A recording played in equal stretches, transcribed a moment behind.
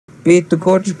Beat the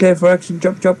coach, clear for action,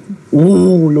 chop chop.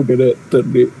 Ooh, look at that.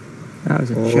 Thirdly. That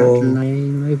was a chat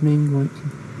lane opening. Right.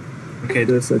 Okay,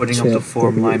 they're putting up the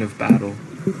form line of battle.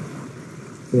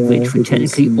 Yeah, Which we're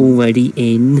technically already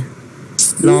in.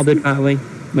 Larboard battery,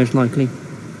 most likely.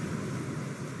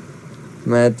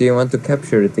 Matt, do you want to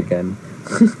capture it again?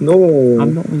 No.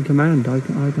 I'm not in command. I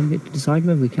don't get to decide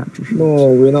whether we capture ships.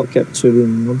 No, we're not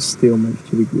capturing. I'm still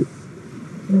actually good.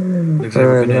 Looks like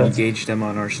we're gonna engage them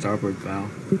on our starboard bow.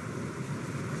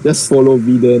 Just follow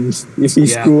Vdence. If we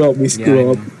screw up, we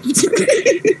screw up.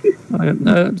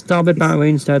 Starboard battery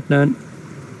instead, then.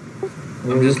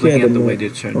 I'm just looking at the way they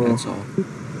turn, that's all.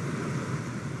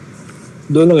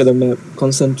 Don't look at the map.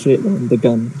 Concentrate on the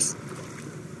guns.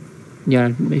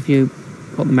 Yeah, if you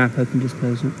got the map open, just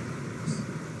close it.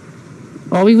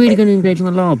 Are we really going to engage on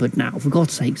the larboard now? For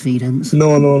God's sakes, Vdence.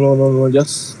 No.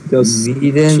 Just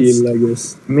Vdence, chill, I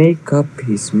guess. Make up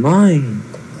his mind.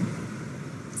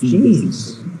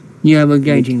 Jeez. Yeah, we're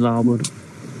engaging larboard.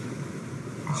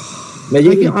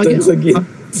 Maybe it turns again.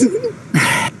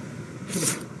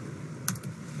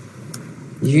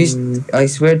 I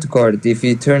swear to God, if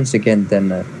he turns again, then...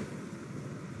 There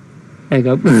you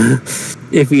go.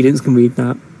 If Vdence can read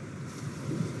that.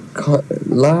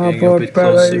 Larboard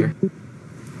barrel.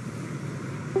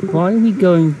 Why are we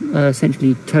going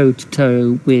essentially toe to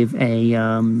toe with a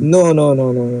No.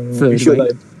 third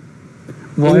rate?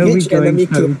 Why are we going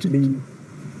toe to...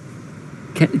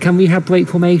 Can we have break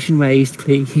formation raised,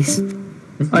 please?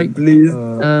 Please.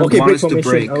 Okay, break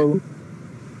formation.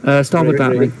 Starboard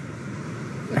battery.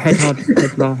 Head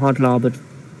hard larboard.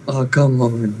 Oh, come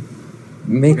on.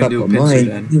 Make up your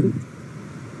mind.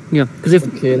 Yeah, because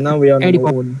if now we are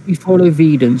we follow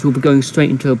Vdence, we'll be going straight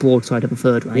into a broadside of a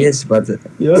third rate. Yes, but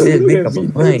make up your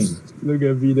mind. Look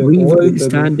at Vdence. We won't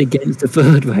stand against a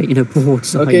third rate in a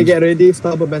broadside. Okay, get ready.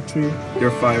 Starboard battery.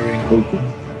 They're firing.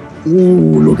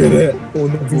 Ooh, look at that. Oh,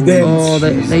 no, Vdence. Oh,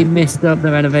 they messed up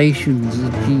their elevations.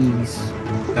 Jeez.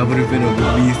 That would have been a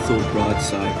lethal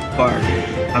broadside. Fire.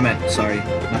 Sorry. No.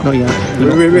 Not yet.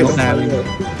 We're not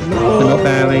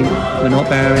bearing. We're not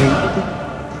bearing.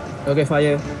 Okay,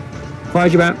 fire. Fire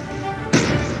your back.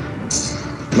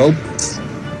 Nope.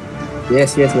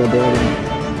 Yes, we're there.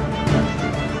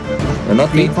 We're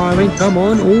not Keep firing. Come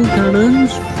on, all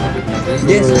cannons.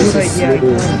 Yes, good idea.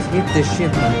 Hit the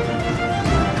ship.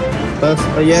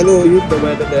 Yellow, use the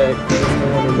weather deck. There's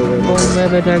no one in the weather deck.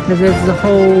 Weather deck, because there's a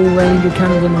whole range of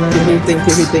cannons on the weather deck.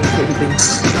 Everything.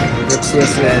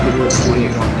 Yes.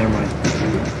 Never mind.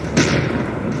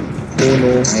 Oh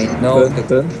no.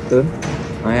 Turn.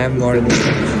 I have more than...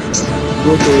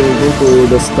 Go to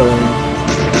the stern.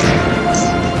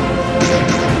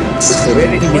 They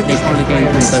probably going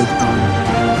through both times.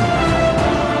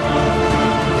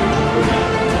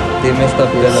 They messed up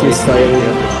the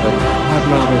elevator. Hard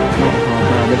larboard, not hard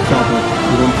larboard, starboard.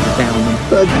 We want to down them.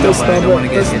 No, but I don't want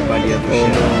to get hit by the other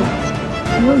ship.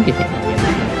 You won't get hit by the other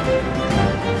ship.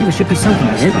 It should be sunk,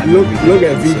 man. Look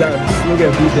at Vdence. Look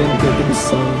at Vdence getting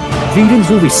sunk. Vdence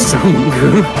will be sunk.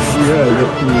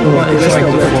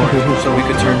 So we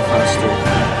could turn faster.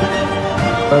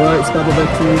 Alright, starboard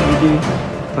battery, ready.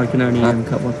 I can only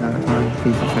cut one at a time.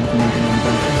 Please don't try to make them on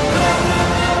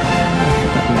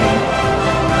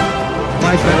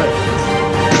Why is that?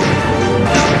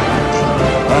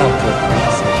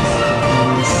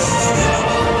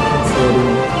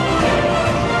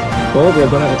 Oh,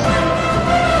 we're gonna...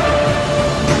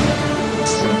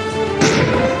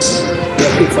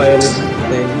 Yeah, quick fire.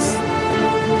 Thanks.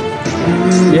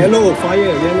 Yellow,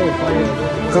 fire.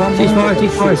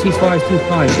 Ceasefire,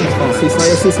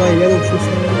 yellow, ceasefire.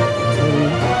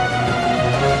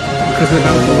 Because we're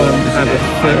about to have a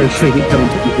third frigate coming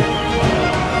to you.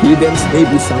 Vdence may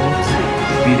be sunk.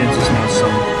 Vdence is now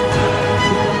sunk.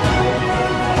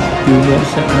 Do not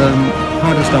set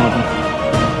harder starboard.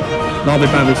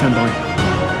 Larboard battery standby.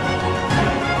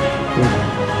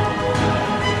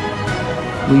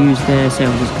 We use their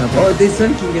sails as cover. Oh, they're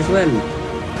sinking as well.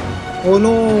 Oh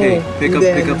no! Okay, pick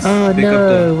up. Oh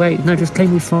no! Wait, no, just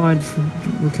claim we fired.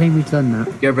 We claim we've done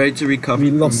that. Get ready to recover. We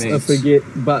lost a frigate,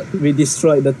 but we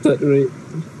destroyed the third rate.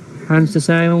 Hands to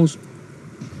sails.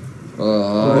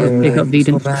 Pick up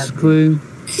Vdence's crew.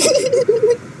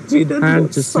 Hands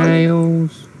to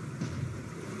sails.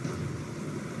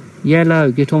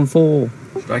 Yellow, get on 4.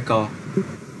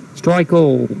 Strike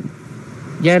all.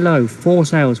 Yellow, 4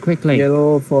 sails, quickly.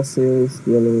 Yellow, 4 sails,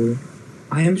 yellow.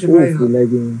 I am surprised.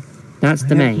 That's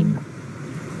the main.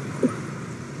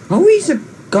 How is a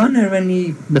gunner when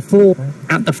he... The 4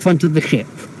 at the front of the ship.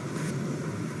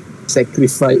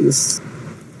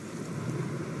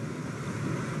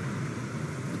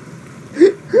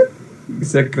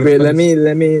 Wait, let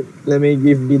me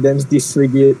give Vdence this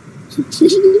frigate.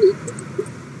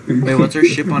 Wait, what's our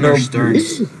ship on our stern?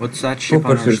 What's that ship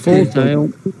on our Full stern? sail.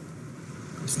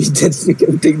 Vdence, we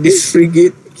can take this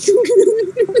frigate.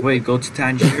 Wait, go to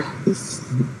Tangier.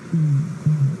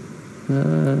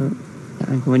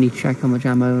 We need to check how much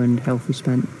ammo and health we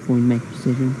spent before we make a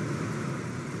decision.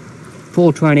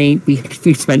 420,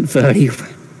 we spent 30.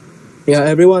 Yeah,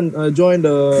 everyone join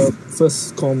the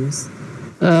first comms.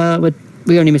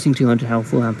 We're only missing 200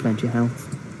 health, we'll have plenty of health.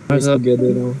 Let's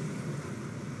together now.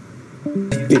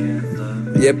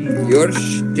 Yep,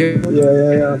 yours.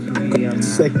 Yeah.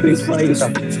 Sacrifice.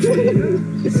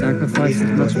 Sacrifices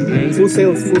must be made. Full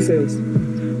sails.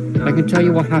 I can tell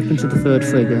you what happened to the 3rd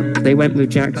frigate. They went with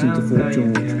Jackson to Fort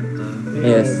George.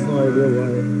 Yes. No idea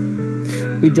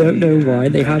why. We don't know why.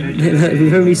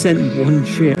 We've only sent one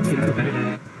ship.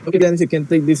 Okay, then you can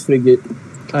take this frigate.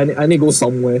 I need to go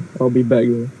somewhere. I'll be back.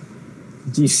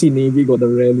 GC Navy got the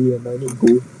rally and I need to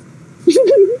go.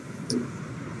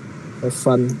 Have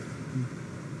fun.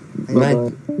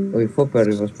 Man, Fooper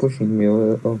was pushing me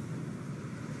over. Oh.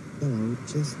 No,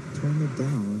 just turn it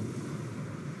down.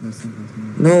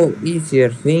 No easier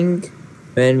thing.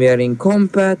 When we are in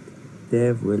combat,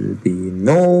 there will be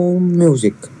no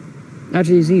music.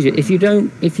 Actually, it's easier. If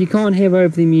you can't hear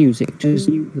over the music, just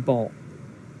mute the bot.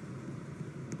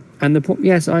 And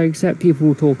yes, I accept people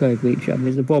will talk over each other.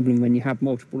 There's a problem when you have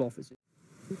multiple officers.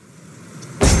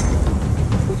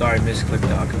 Sorry, misclick,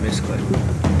 Doc. Misclick.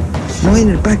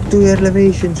 Miner, back to your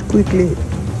elevations quickly.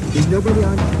 There's nobody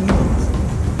on comms.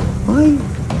 Why?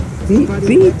 Be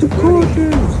to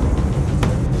quarters.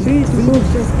 Be to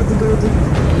quarters. Just put the bird down.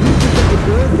 You put the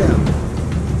bird down.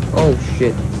 Oh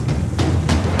shit.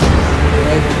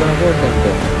 Why is it gonna hold them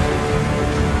then?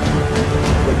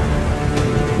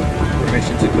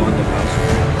 Permission to go on the house.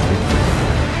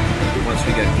 Once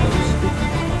we get close.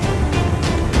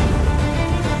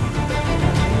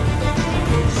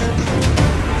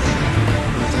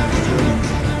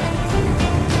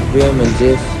 German,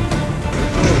 yes.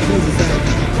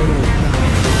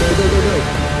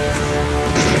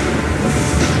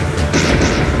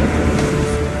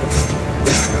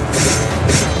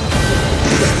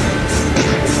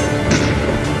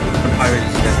 Pirate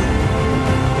is dead.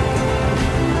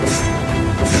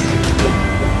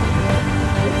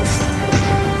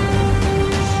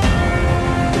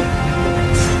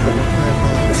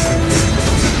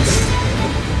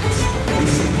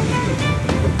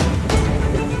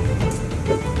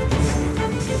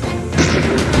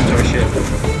 It's our ship.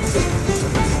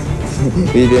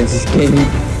 Vdence is king.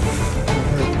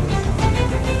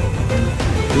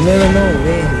 You never know,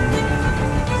 man.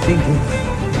 Thinking.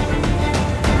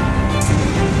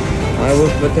 I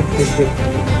will protect the ship.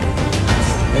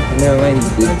 Never mind.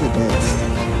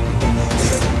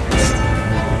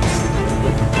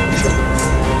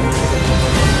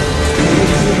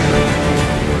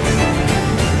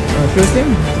 Shoot him?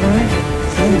 Alright.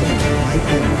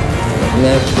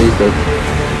 Left, please.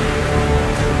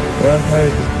 One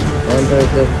hurt.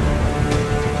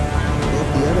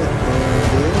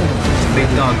 Big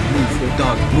dog, move.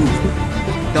 Dog, move.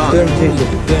 Dog, Turn move. chaser.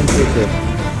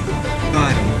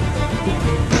 Got him.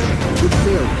 Good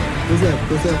sail.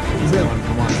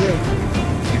 Come on.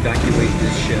 Evacuate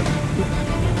this ship.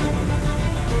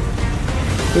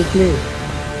 Quickly.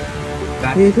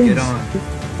 Back, Hey, get thanks. on.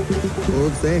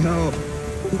 Hold, say help.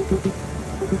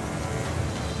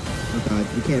 Oh god,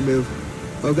 you can't move.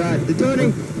 Oh god, they're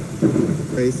turning!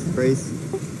 Brace.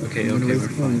 Okay, I'm gonna we're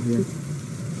waste fine. time here.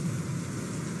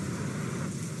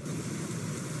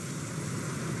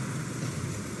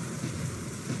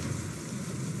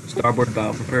 Starboard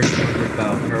bow, prepare starboard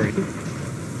bow, hurry.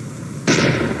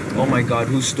 Oh my god,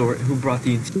 who brought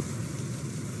the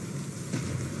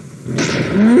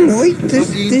Wait, Brought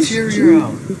the interior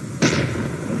out?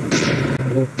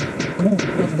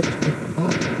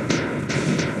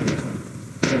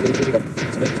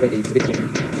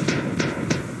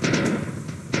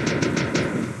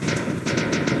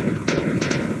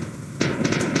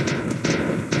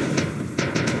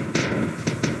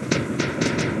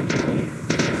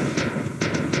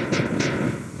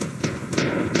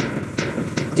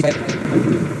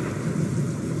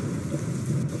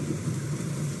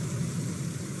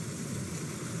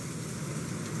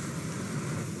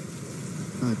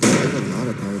 Oh, dude, there's a lot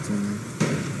of pirates in there.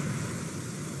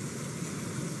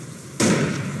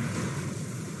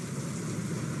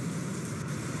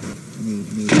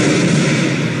 Need.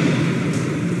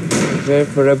 Prepare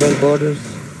for rebel borders.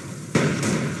 I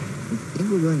think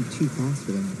we're going too fast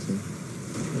for them to.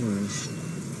 Anyways.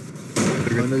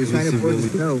 Oh no, they're trying to force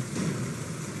us. No.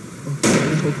 Oh,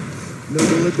 no. No,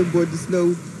 don't let them board the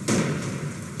snow.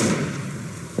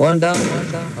 One down.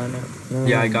 Oh, no.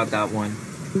 Yeah, I got that one.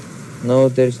 No,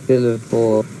 there's still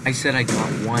 4. I said I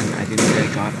got one. I didn't say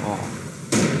I got all.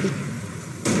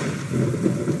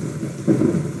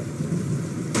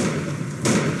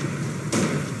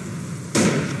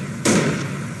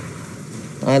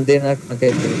 They're not gonna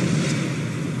get me.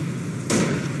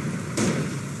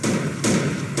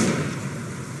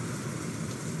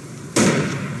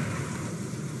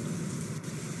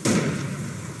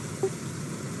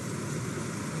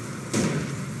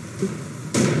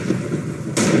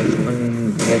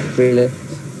 Get 3 left.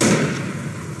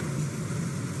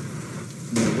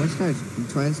 No, one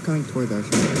tries coming toward our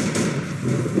ship.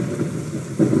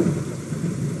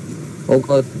 Oh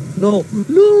god. No!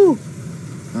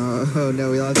 Oh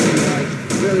no, we lost the guy.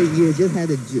 Really, you just had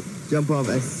to jump off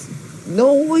as...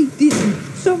 No, I didn't!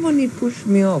 Somebody pushed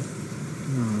me off.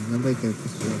 No, nobody can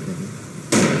push you off, baby.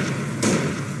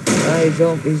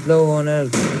 He's low on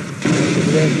health.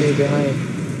 He's left me behind.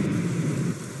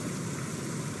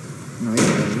 No, you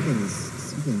can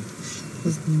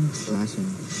slash him.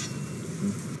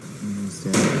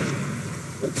 Instead.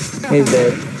 He's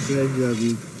dead. Good job,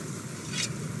 you.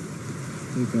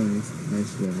 You're going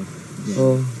nice job.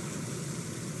 Yeah.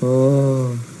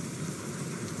 Oh.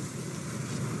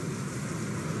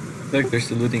 Look, they're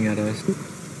saluting at us.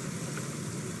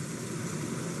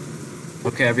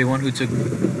 Okay, everyone who took...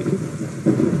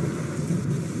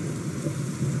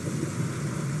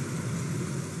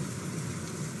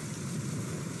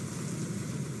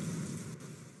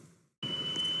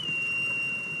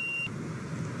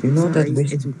 You know that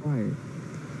it's required.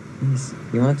 Yes.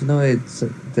 You want to know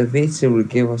the vessel will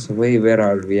give us away. Where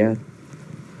are we at?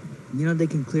 You know they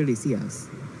can clearly see us.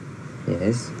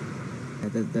 Yes.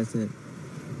 That's it.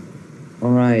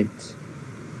 Alright.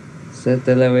 Set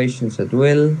elevations at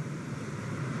will.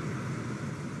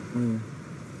 Oh.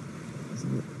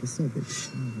 It's so good.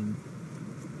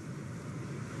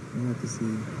 We'll have to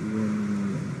see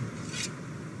when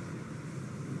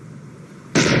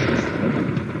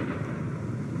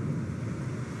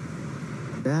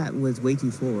that was way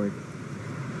too forward.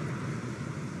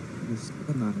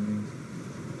 Come on, man.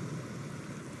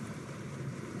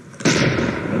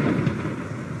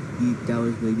 That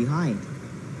was way behind.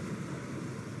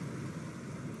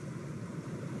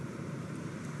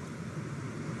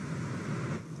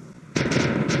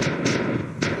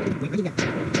 Wait, what do you got?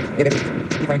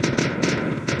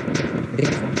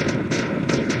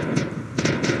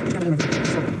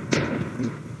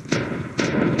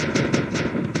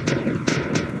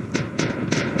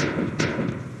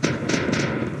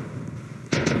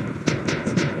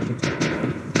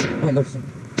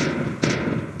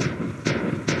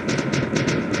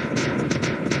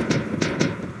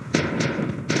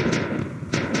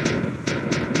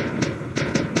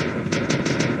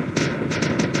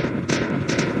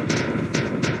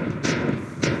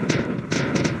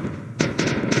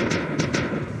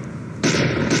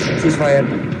 Ceasefire.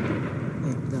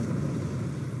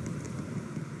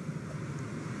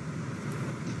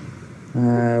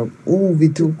 We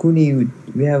took Kuni.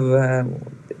 We have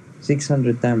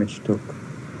 600 damage took.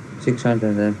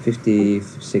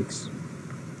 656.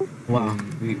 Wow,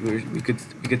 we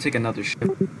could take another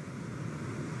ship.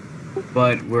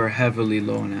 But we're heavily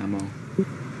low on ammo.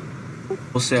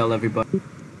 Full sail, everybody.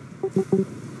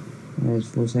 There's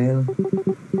full sail.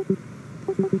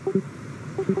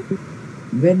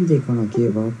 When they gonna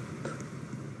give up?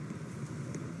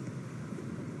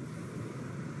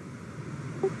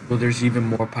 Well, there's even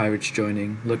more pirates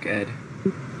joining. Look, Ed.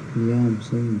 Yeah, I'm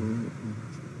saying.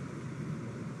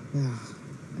 Yeah,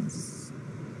 that's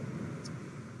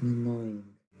Annoying.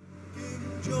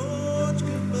 George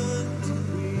came back to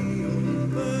me on the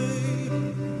bay,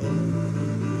 over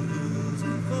the hills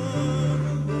and far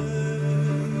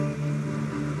away.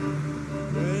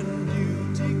 When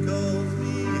duty calls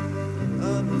me,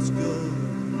 I must go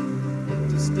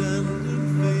to stand and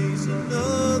face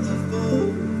another foe.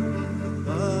 The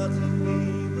part of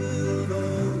me will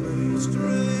always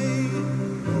stray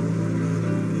over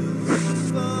the hills and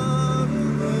far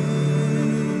away.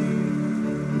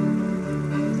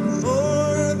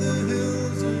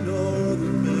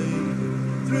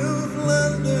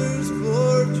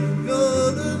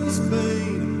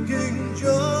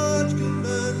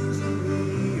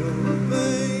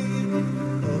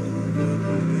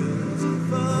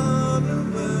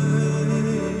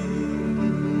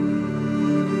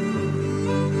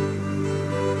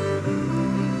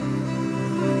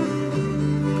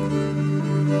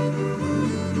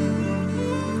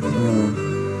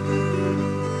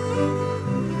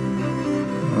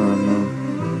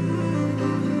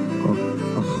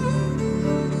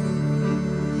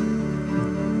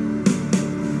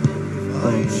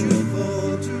 I shall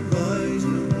fall to rise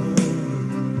no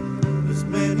more, as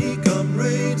many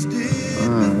comrades did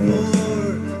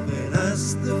before, and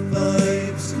as the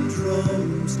pipes and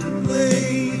drums did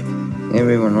play,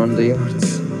 Everyone on the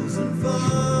yachts. hills and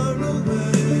far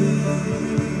away.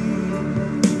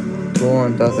 Go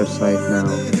on the other side now.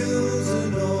 Hills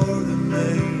and o'er the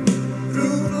main,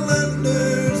 through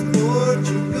Flanders,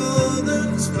 Portugal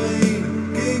and Spain,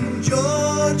 King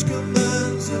George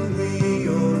commands and we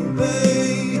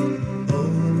obey,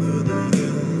 over the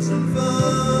hills and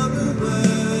far away.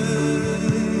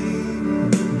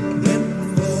 Then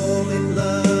falling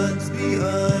lads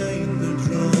behind the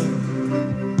drum,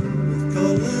 with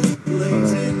colours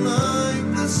blazing like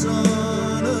the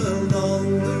sun,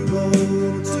 along the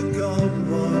road to come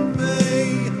what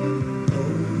may,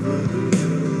 over the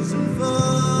hills and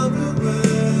far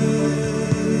away.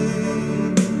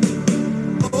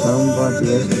 Somebody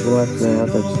has to go at the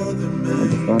other at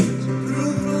the front.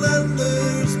 Through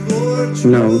Flanders,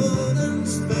 Portugal No. and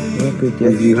Spain, Look at Yeah,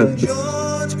 you have to.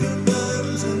 George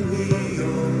commands and we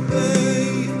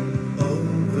obey,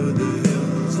 over the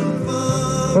hills and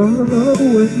far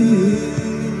away.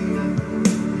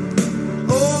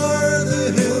 O'er the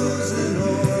hills and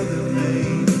o'er the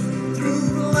main, through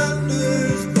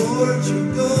Flanders,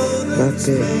 Portugal and That's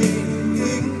it. Spain,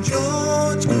 King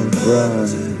George Oh,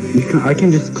 commands bruh. and we I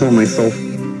can just call myself.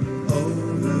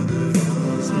 over the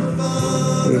hills and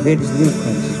far Hey, there's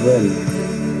Lucas as well.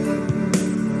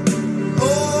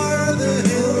 o'er the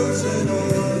hills and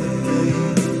o'er the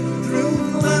main, through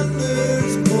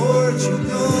Flanders,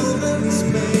 Portugal and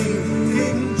Spain,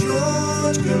 King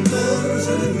George commands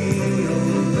and we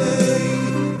obey,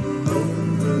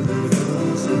 over the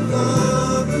hills and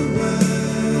far away.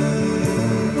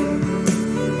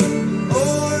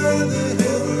 O'er the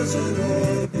hills and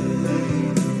o'er the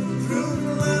main, through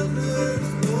Flanders,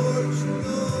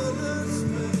 Portugal and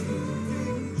Spain,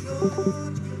 King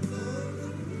George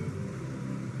commands.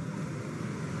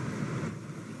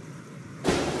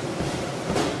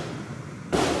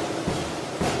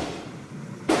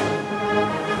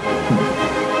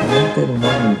 I wanted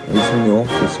one is in the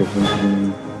office or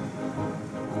something.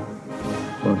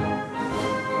 Oh.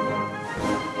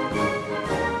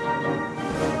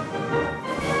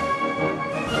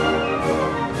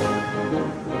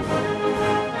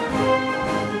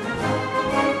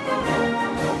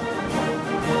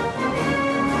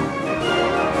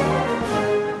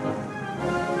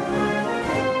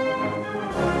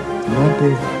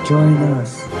 Robert, join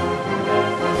us.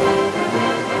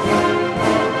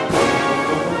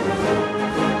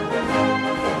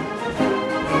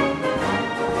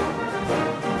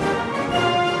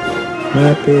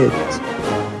 Rapid.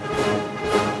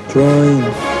 Join.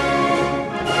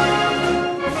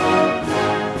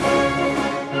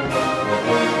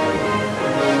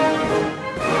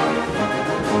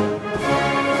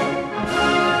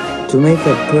 To make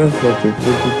it perfect, it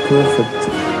will be perfect.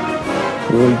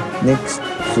 Well,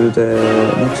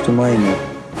 next to mine,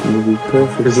 it will be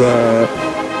perfect. Because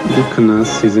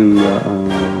Lucanas is in the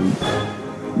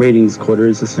ratings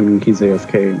quarters, assuming he's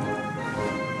AFK.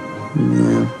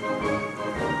 Yeah.